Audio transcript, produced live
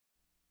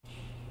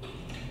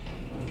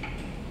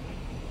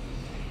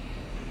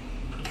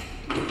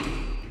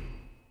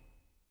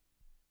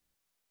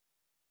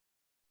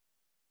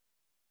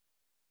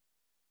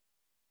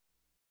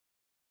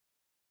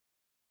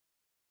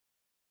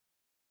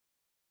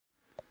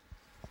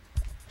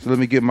So let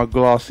me get my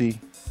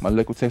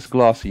Liquitex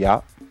Glossy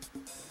out.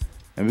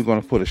 And we're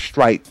going to put a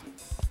stripe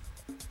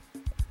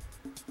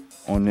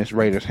on this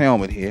Raiders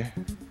helmet here.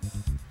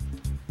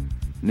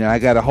 Now I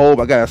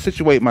gotta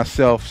situate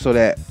myself so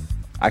that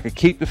I can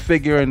keep the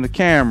figure in the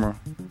camera,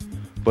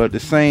 but at the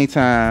same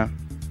time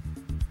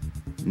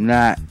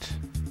not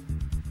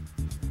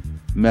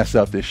mess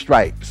up this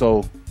stripe.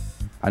 So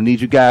I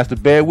need you guys to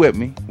bear with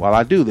me while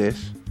I do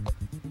this.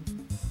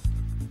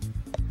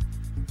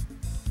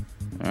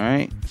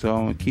 Alright, so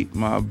I'm gonna keep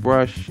my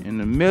brush in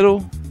the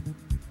middle.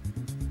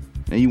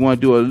 And you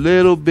want to do a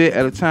little bit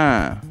at a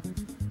time.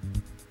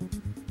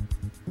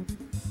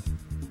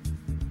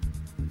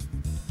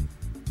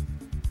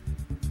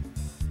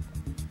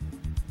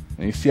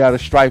 And you see how the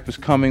stripe is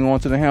coming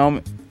onto the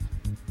helmet?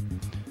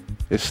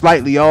 It's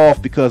slightly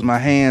off because my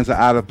hands are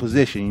out of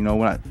position. You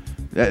know,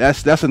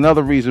 that's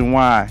another reason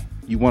why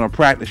you want to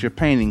practice your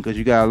painting, because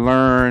you got to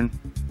learn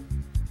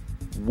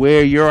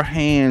where your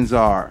hands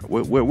are,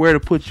 where to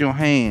put your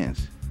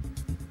hands,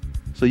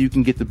 so you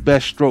can get the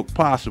best stroke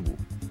possible.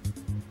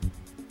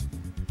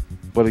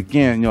 But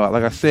again, you know,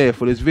 like I said,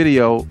 for this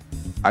video,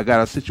 I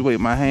gotta situate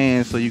my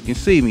hands so you can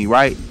see me,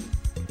 right?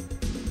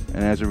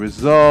 And as a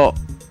result,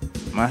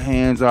 my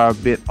hands are a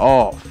bit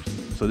off.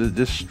 So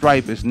this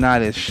stripe is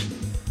not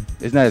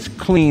as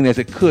clean as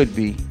it could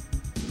be.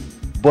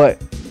 But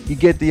you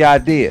get the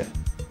idea.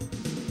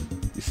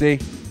 You see?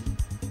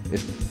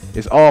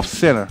 It's off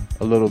center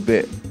a little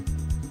bit.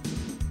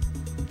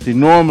 See,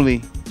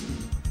 normally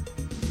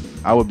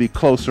I would be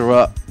closer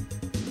up.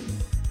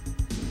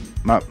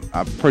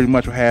 I pretty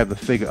much would have the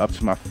figure up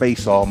to my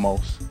face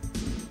almost.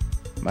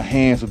 My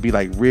hands would be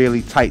like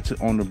really tight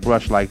on the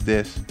brush like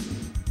this,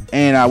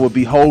 and I would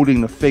be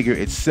holding the figure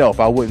itself.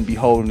 I wouldn't be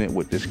holding it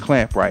with this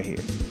clamp right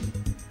here.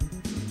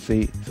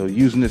 See, so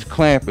using this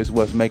clamp is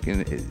what's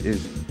making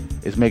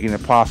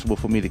it possible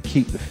for me to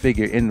keep the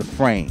figure in the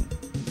frame.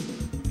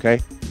 Okay,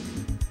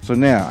 so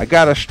now I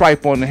got a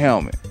stripe on the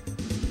helmet.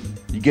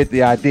 You get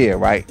the idea,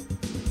 right?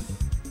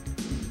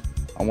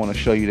 I want to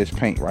show you this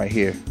paint right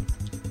here.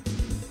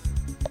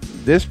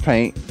 This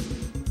paint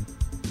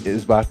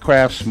is by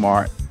Craft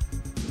Smart,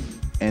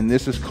 and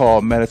this is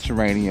called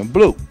Mediterranean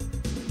Blue.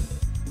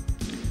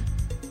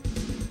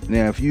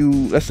 Now, if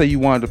let's say you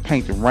wanted to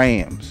paint the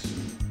Rams,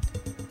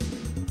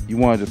 you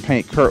wanted to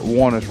paint Kurt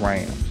Warner's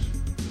Rams,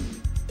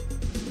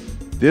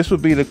 this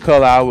would be the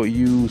color I would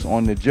use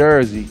on the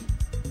jersey,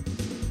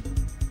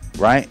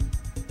 right?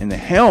 And the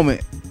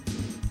helmet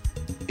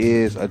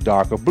is a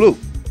darker blue.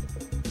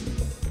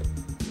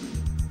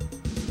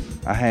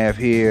 I have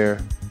here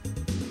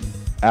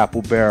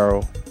Apple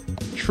Barrel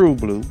True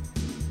Blue.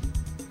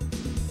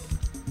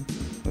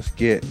 Let's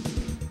get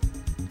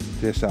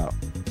this out.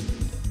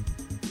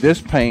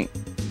 This paint,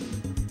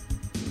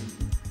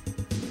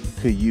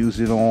 could use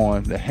it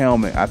on the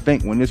helmet. I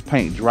think when this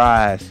paint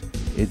dries,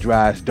 it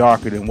dries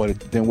darker than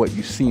what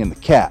you see in the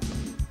cap.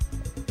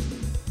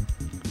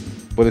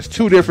 But it's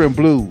two different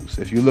blues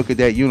if you look at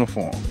that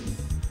uniform.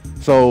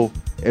 So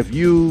if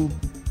you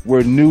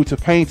were new to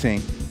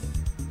painting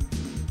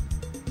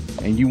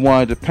and you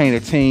wanted to paint a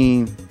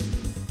team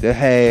that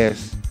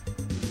has,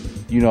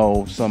 you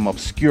know, some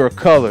obscure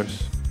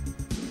colors,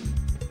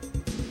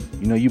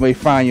 you know, you may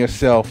find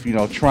yourself, you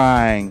know,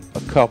 trying a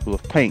couple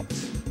of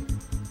paints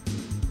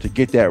to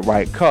get that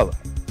right color.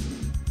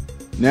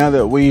 Now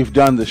that we've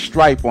done the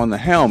stripe on the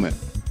helmet,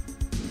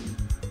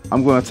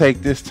 I'm going to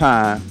take this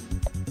time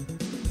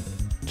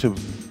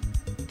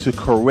to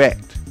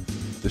correct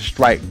the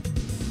stripe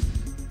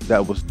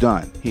that was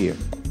done here.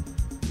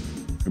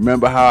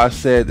 Remember how I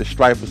said the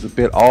stripe was a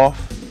bit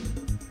off?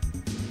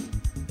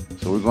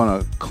 So we're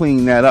going to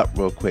clean that up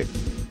real quick.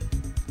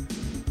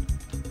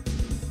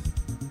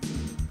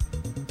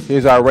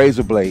 Here's our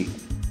razor blade.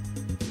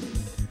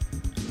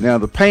 Now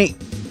the paint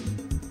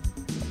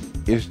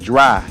is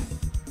dry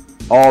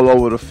all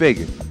over the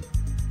figure,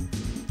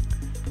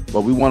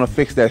 but we want to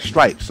fix that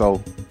stripe.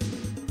 So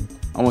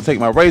I'm going to take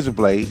my razor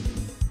blade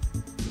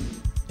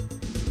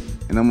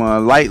and I'm going to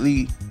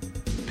lightly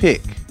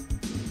pick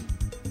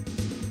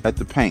at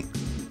the paint.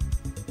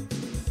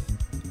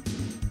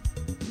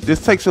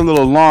 This takes a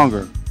little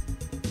longer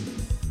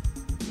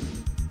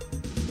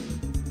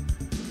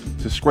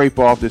to scrape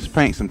off this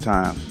paint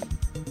sometimes.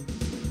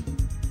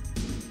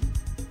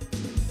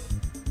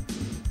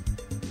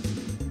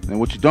 And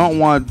what you don't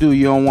want to do,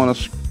 you don't want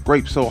to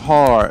scrape so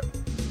hard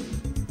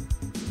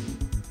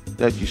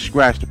that you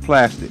scratch the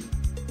plastic.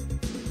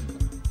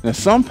 Now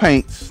some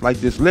paints,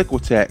 like this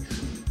Liquitex,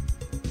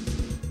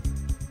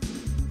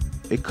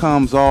 it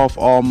comes off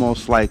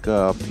almost like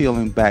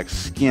peeling back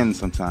skin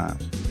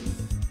sometimes.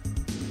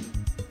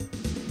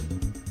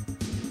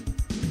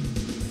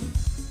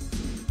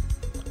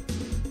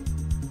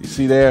 You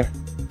see there,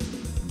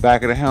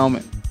 back of the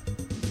helmet,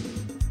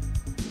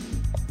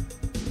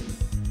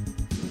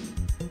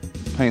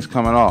 paint's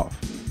coming off.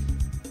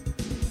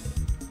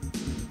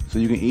 So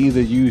you can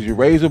either use your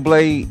razor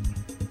blade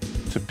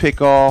to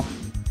pick off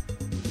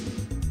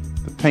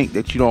the paint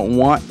that you don't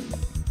want,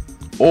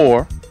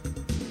 or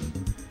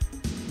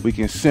we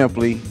can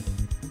simply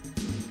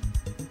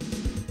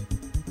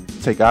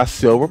take our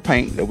silver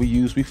paint that we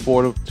used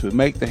before to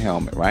make the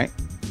helmet, right?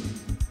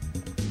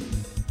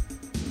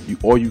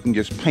 Or you can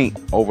just paint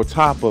over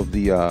top of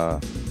the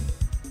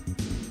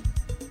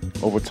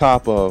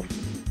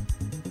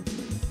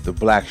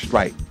black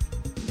stripe.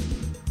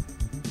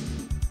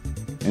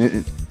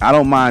 And I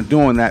don't mind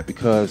doing that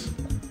because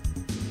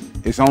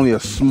it's only a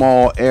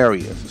small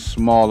area, it's a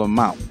small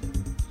amount.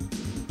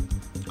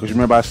 Because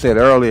remember I said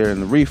earlier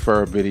in the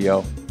refurb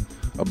video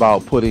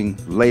about putting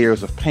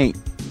layers of paint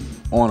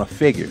on a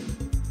figure.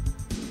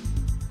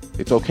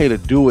 It's okay to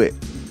do it,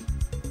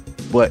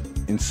 but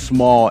in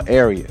small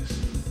areas.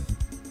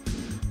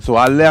 So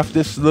I left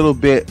this little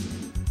bit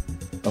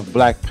of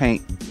black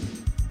paint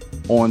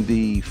on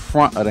the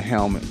front of the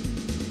helmet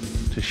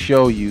to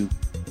show you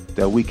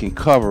that we can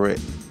cover it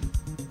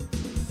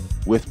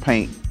with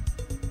paint.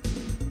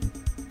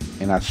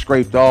 And I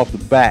scraped off the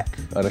back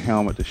of the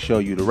helmet to show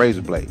you the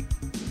razor blade.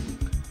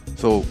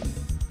 So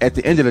at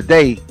the end of the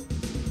day,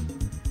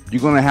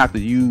 you're gonna have to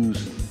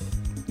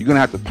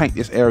paint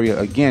this area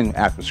again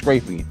after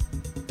scraping it.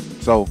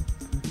 So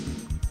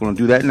we're gonna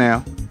do that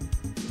now.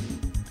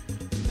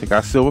 Take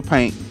our silver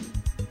paint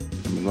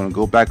and we're gonna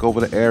go back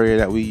over the area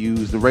that we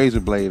used the razor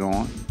blade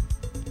on,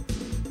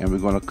 and we're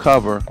gonna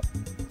cover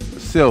the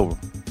silver.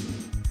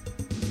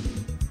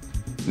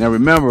 Now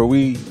remember,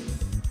 we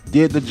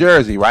did the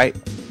jersey, right?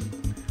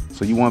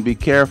 So you want to be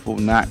careful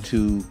not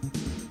to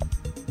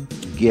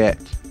get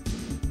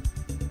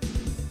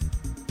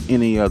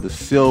any of the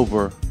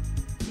silver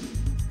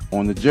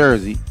on the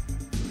jersey.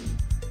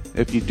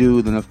 If you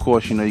do, then of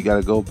course you know you got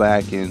to go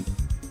back and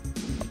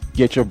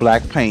get your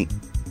black paint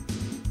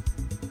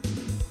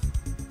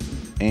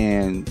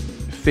and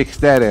fix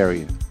that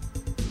area.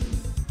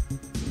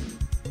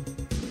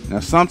 Now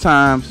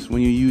sometimes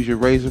when you use your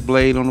razor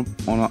blade on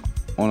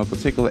a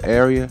particular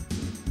area,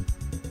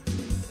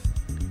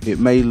 it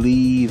may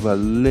leave a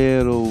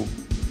little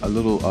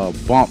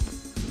bump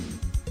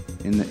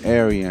in the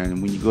area,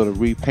 and when you go to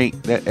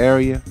repaint that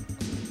area,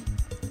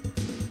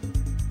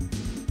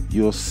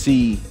 you'll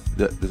see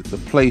the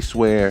place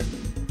where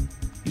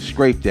you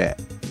scraped that,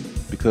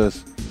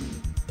 because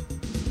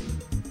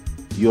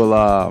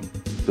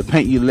the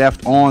paint you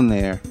left on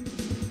there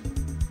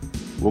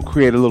will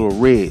create a little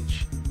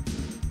ridge.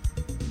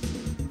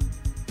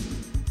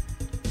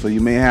 So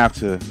you may have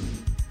to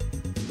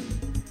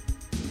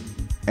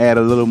add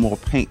a little more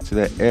paint to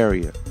that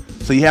area.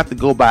 So you have to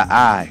go by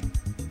eye.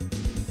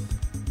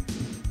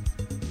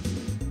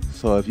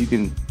 So if you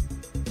can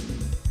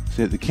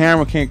see, the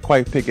camera can't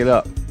quite pick it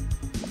up,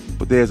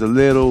 but there's a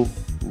little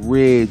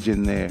ridge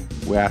in there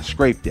where I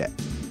scraped that.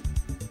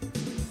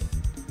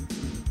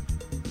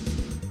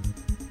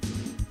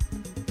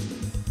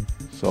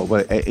 So,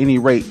 but at any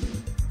rate,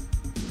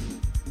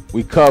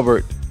 we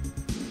covered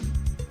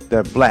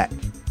that black.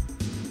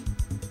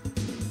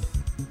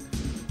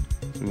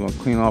 So we're going to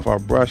clean off our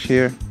brush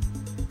here.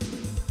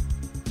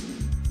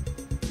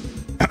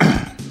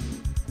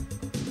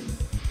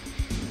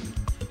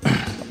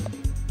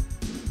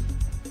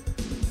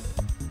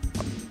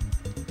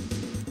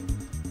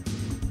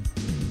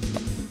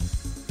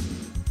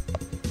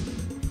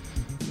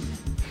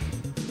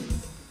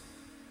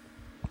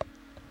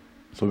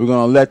 So we're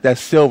going to let that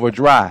silver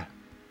dry.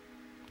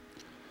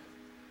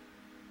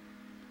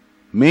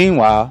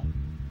 Meantime,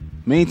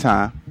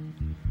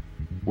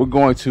 we're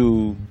going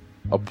to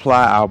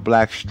apply our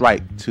black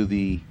stripe to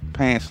the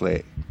pants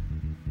leg.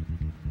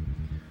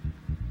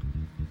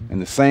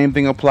 And the same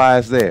thing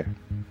applies there.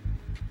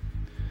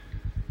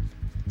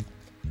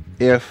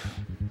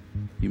 If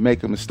you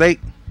make a mistake,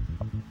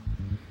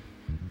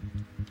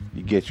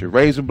 you get your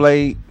razor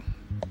blade,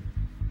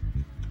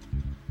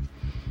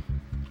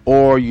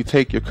 or you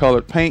take your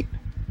colored paint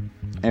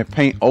and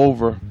paint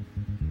over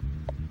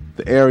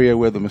the area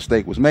where the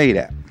mistake was made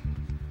at.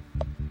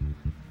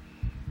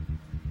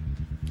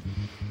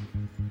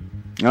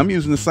 And I'm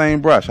using the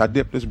same brush. I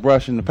dipped this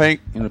brush in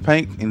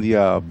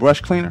the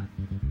brush cleaner.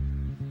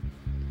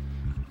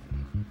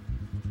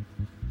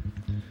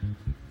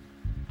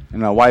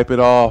 And I wipe it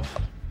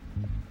off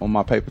on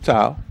my paper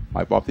towel.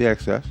 Wipe off the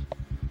excess.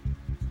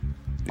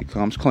 It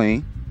comes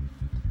clean.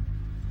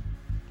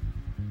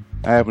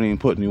 I haven't even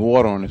put any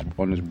water on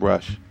this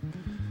brush,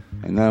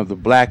 and none of the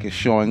black is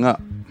showing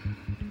up.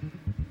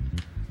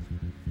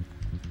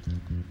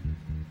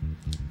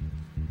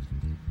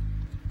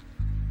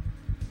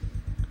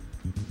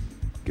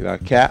 Get our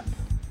cap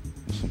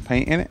with some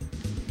paint in it,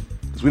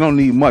 because we don't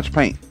need much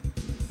paint,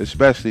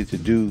 especially to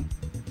do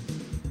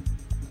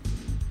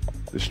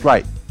the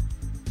stripe.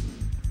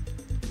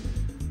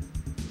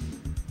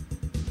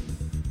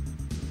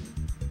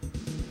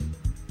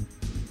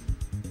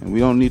 And we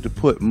don't need to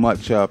put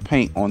much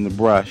paint on the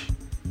brush.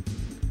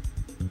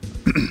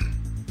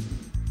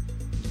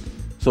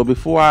 So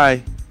before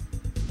I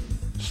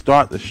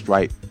start the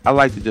stripe, I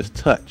like to just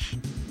touch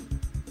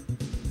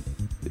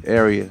the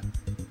area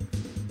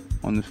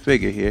on the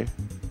figure here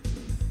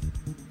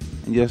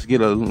and just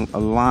get a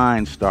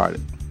line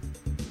started.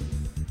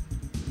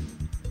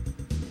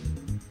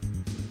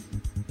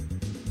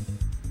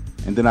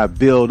 And then I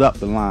build up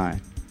the line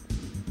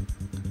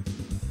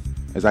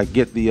as I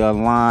get the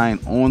line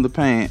on the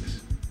pants,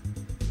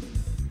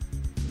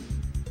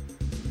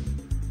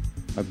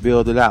 I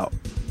build it out.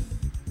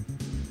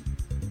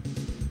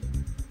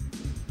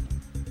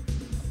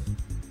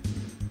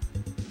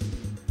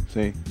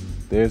 See,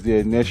 there's the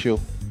initial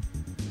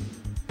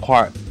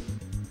part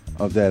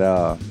of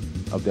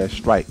that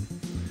stripe.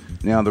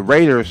 Now the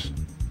Raiders,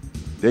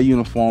 their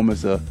uniform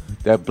is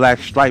that black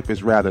stripe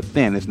is rather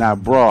thin. It's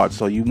not broad,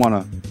 so you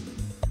wanna,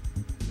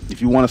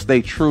 if you wanna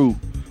stay true,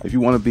 if you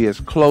wanna be as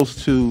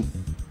close to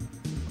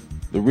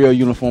the real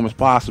uniform as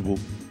possible,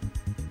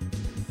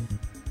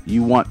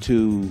 you want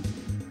to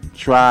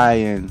try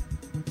and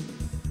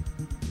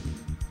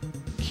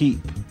keep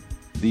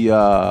the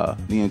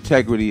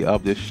integrity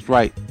of this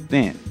stripe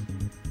thin.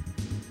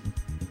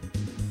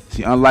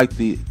 See, unlike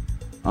the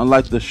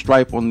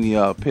stripe on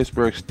the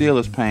Pittsburgh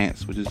Steelers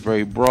pants, which is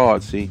very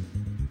broad, see,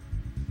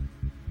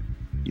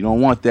 you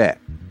don't want that.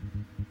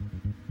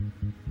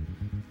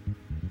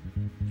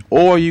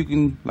 Or you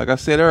can, like I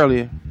said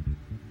earlier,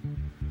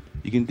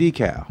 you can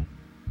decal.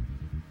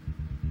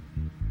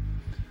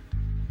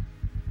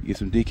 Get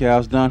some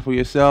decals done for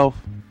yourself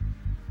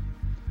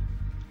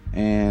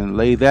and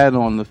lay that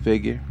on the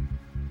figure,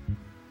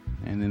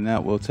 and then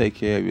that will take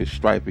care of your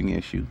striping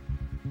issue.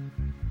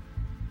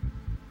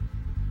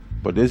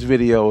 But this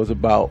video is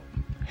about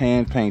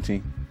hand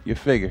painting your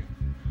figure.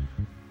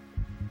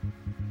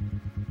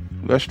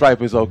 That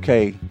stripe is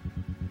okay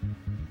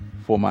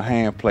for my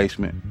hand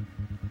placement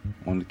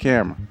on the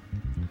camera.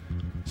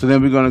 So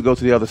then we're going to go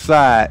to the other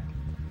side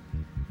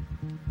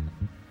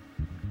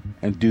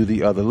and do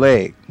the other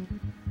leg.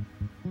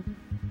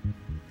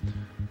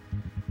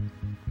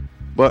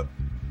 But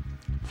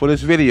for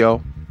this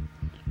video,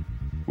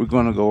 we're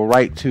going to go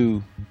right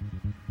to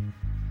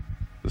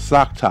the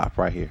sock top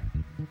right here.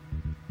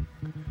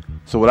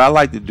 So what I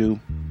like to do,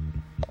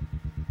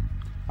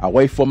 I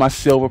wait for my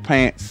silver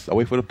pants. I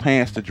wait for the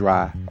pants to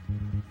dry.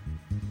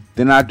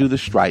 Then I do the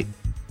stripe.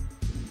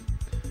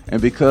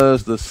 And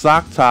because the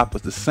sock top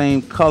is the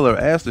same color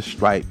as the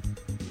stripe,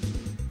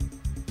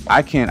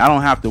 I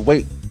don't have to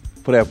wait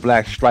for that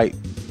black stripe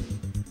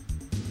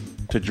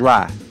to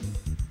dry.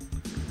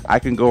 I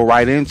can go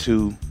right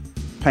into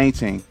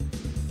painting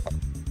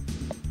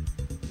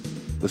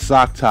the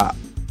sock top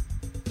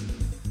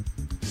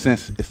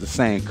since it's the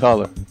same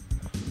color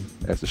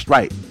as the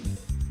stripe.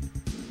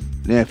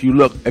 Then if you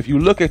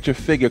look at your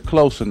figure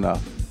close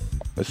enough,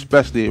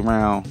 especially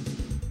around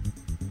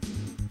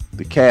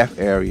the calf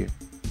area,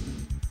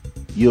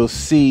 you'll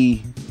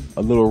see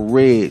a little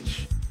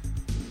ridge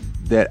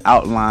that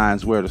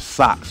outlines where the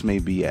socks may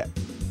be at.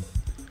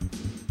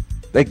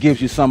 That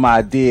gives you some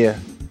idea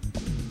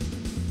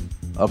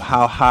of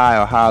how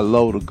high or how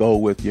low to go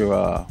with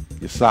your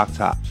sock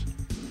tops.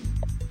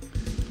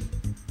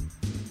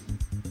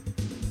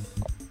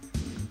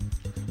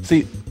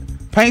 See,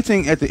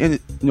 painting at the end,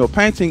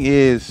 painting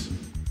is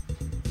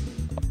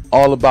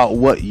all about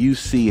what you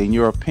see and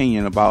your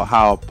opinion about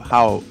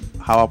how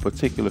a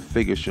particular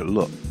figure should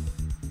look.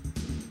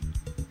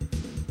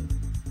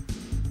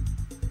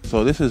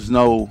 So there's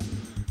no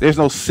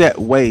set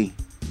way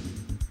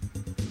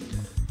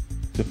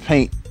to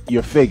paint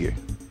your figure.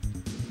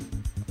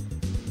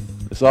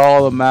 It's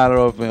all a matter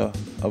of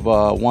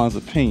one's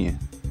opinion.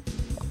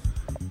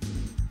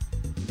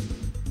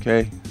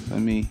 Okay, now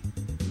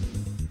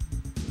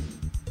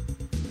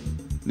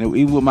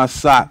even with my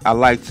sock, I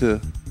like to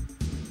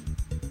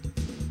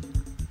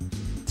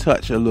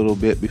touch a little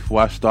bit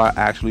before I start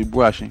actually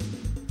brushing.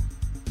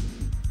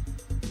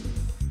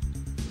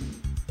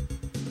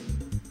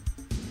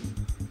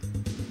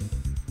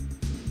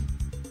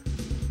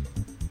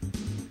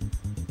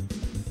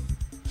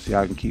 See,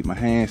 I can keep my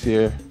hands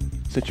here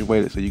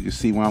situated so you can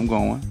see where I'm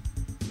going.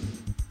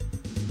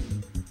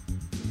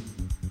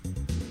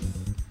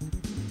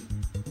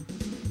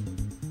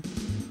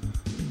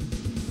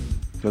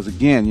 Because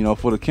again,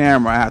 for the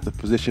camera, I have to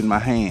position my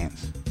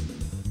hands.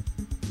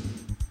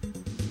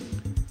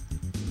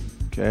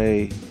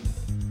 Okay,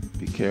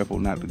 be careful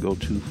not to go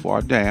too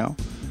far down,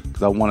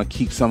 because I want to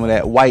keep some of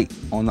that white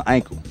on the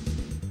ankle.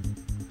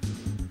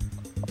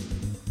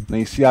 Now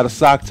you see how the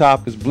sock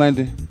top is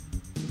blending?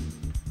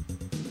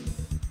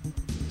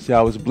 See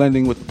how it's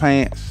blending with the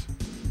pants?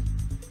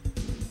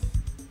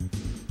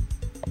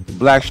 The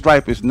black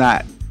stripe is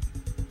not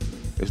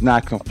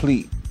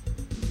complete.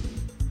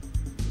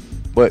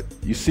 But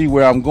you see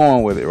where I'm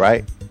going with it,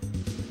 right?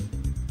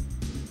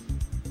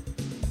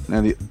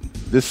 Now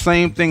the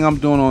same thing I'm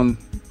doing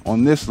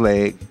on this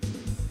leg,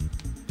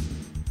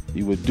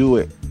 you would do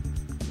it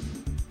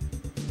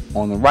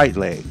on the right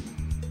leg.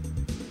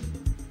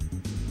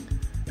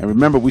 And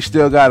remember, we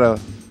still gotta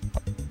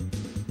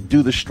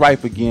do the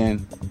stripe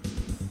again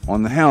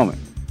on the helmet,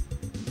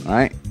 all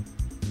right?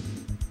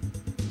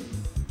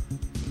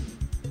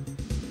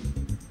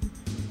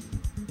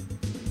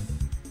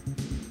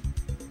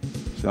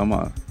 So I'm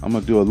gonna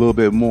do a little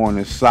bit more on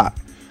this sock.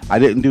 I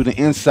didn't do the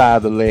inside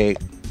of the leg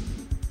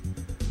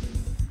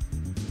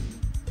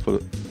for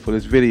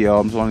this video.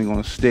 I'm just only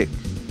gonna stick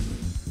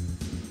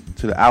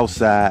to the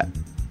outside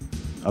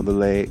of the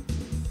leg.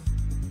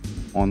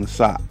 on the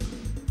sock.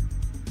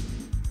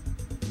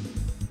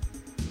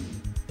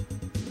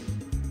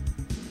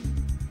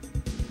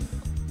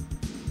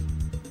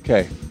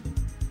 Okay.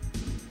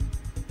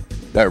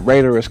 That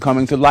Raider is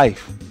coming to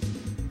life.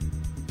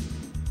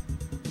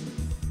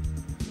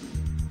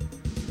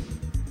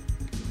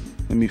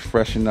 Let me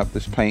freshen up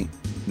this paint,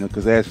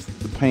 because as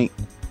the paint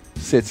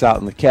sits out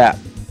in the cap,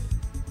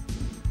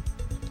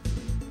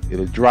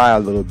 it'll dry a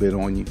little bit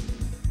on you.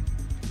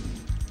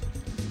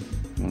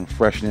 I'm gonna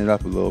freshen it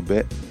up a little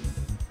bit.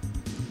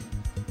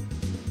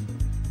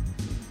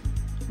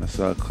 Let's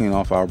clean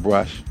off our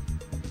brush.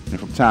 And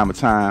from time to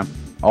time,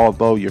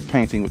 although you're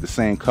painting with the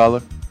same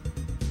color,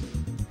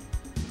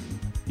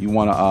 you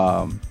want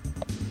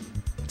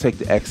to take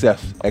the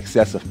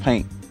excess of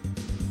paint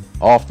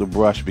off the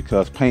brush,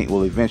 because paint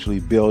will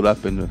eventually build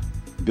up in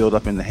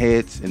the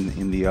heads,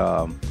 in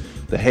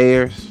the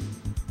hairs,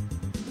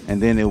 and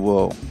then it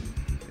will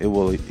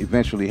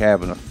eventually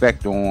have an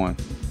effect on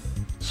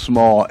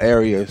small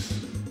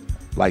areas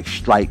like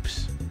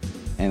stripes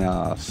and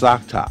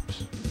sock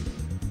tops.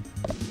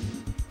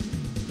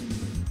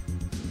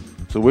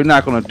 So we're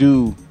not going to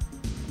do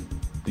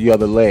the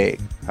other leg.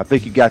 I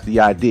think you got the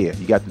idea.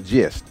 You got the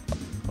gist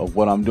of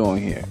what I'm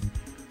doing here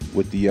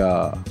with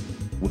the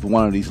with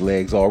one of these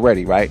legs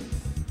already, right?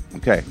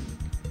 Okay.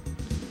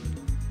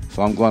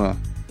 So I'm gonna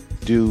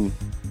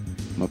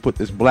put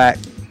this black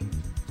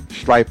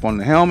stripe on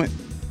the helmet,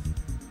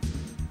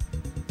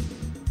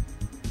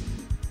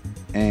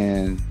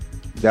 and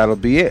that'll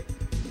be it.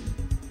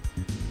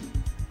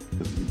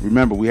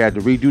 Remember, we had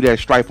to redo that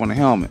stripe on the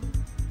helmet.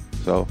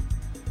 So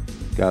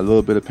got a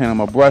little bit of paint on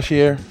my brush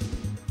here.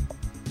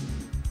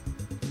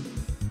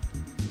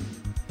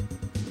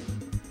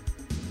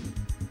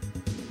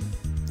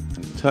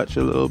 Touch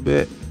a little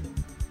bit.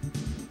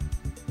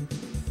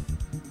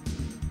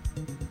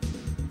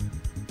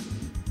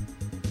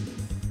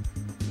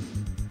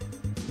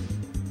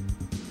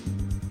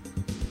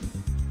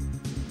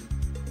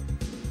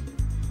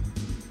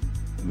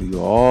 We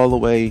go all the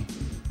way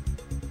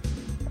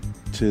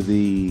to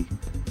the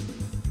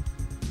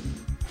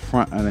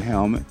front of the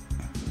helmet.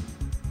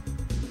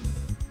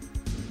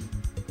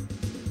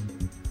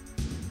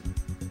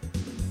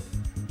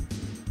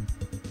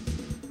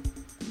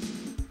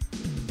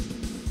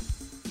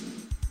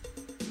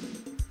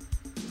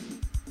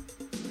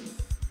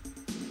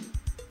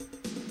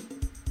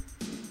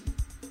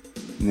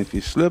 And if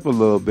you slip a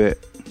little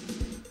bit,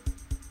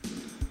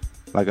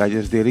 like I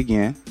just did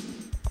again,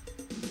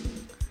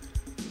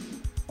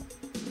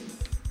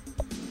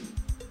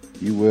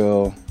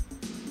 your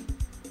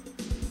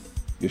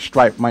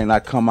stripe might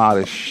not come out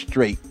as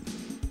straight.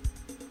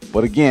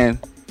 But again,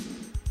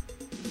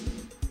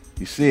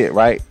 you see it,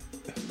 right?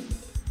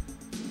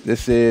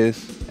 This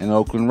is an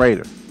Oakland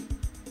Raider.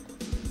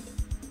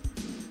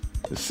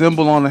 The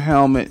symbol on the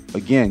helmet,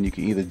 again, you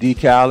can either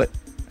decal it,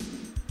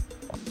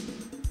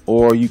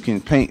 or you can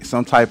paint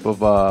some type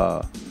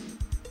of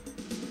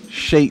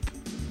shape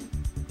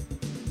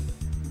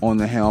on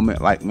the helmet,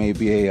 like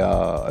maybe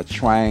a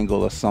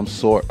triangle of some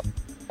sort,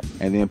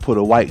 and then put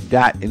a white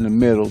dot in the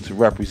middle to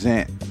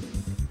represent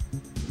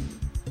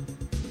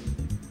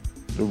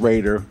the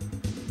Raider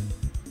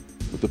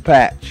with the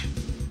patch.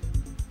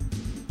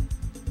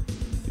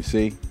 You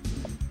see,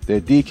 there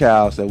are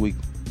decals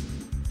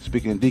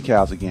speaking of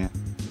decals again,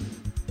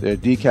 there are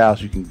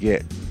decals you can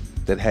get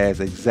that has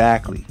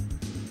exactly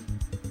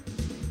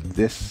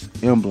this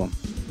emblem.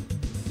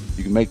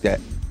 You can make that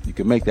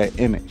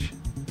image.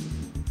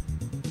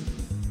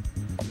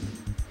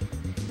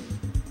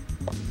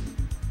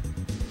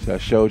 So I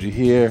showed you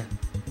here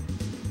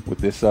with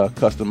this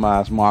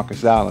customized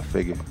Marcus Allen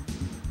figure.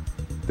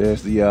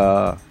 There's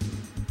the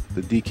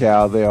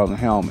decal there on the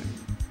helmet.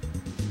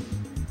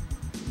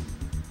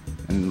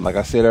 And like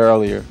I said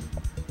earlier,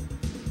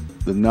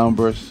 the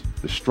numbers,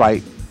 the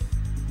stripe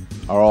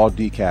are all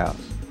decals.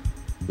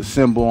 The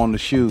symbol on the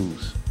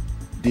shoes,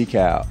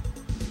 decal.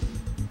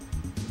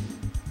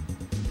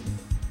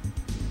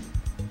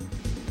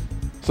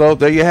 So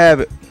there you have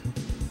it.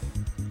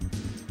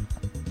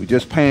 We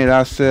just painted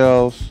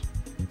ourselves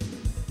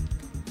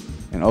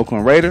an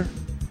Oakland Raider.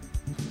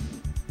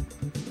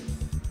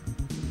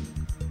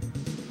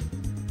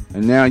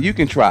 And now you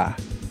can try.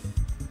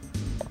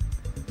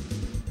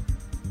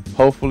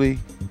 Hopefully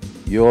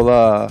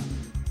you'll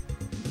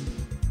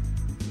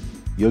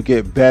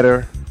get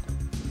better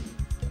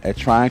at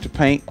trying to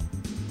paint.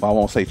 Well, I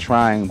won't say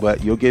trying,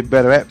 but you'll get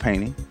better at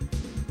painting.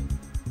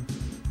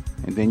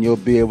 And then you'll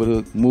be able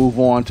to move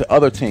on to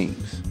other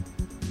teams.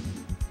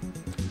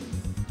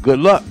 Good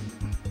luck.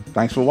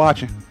 Thanks for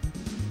watching.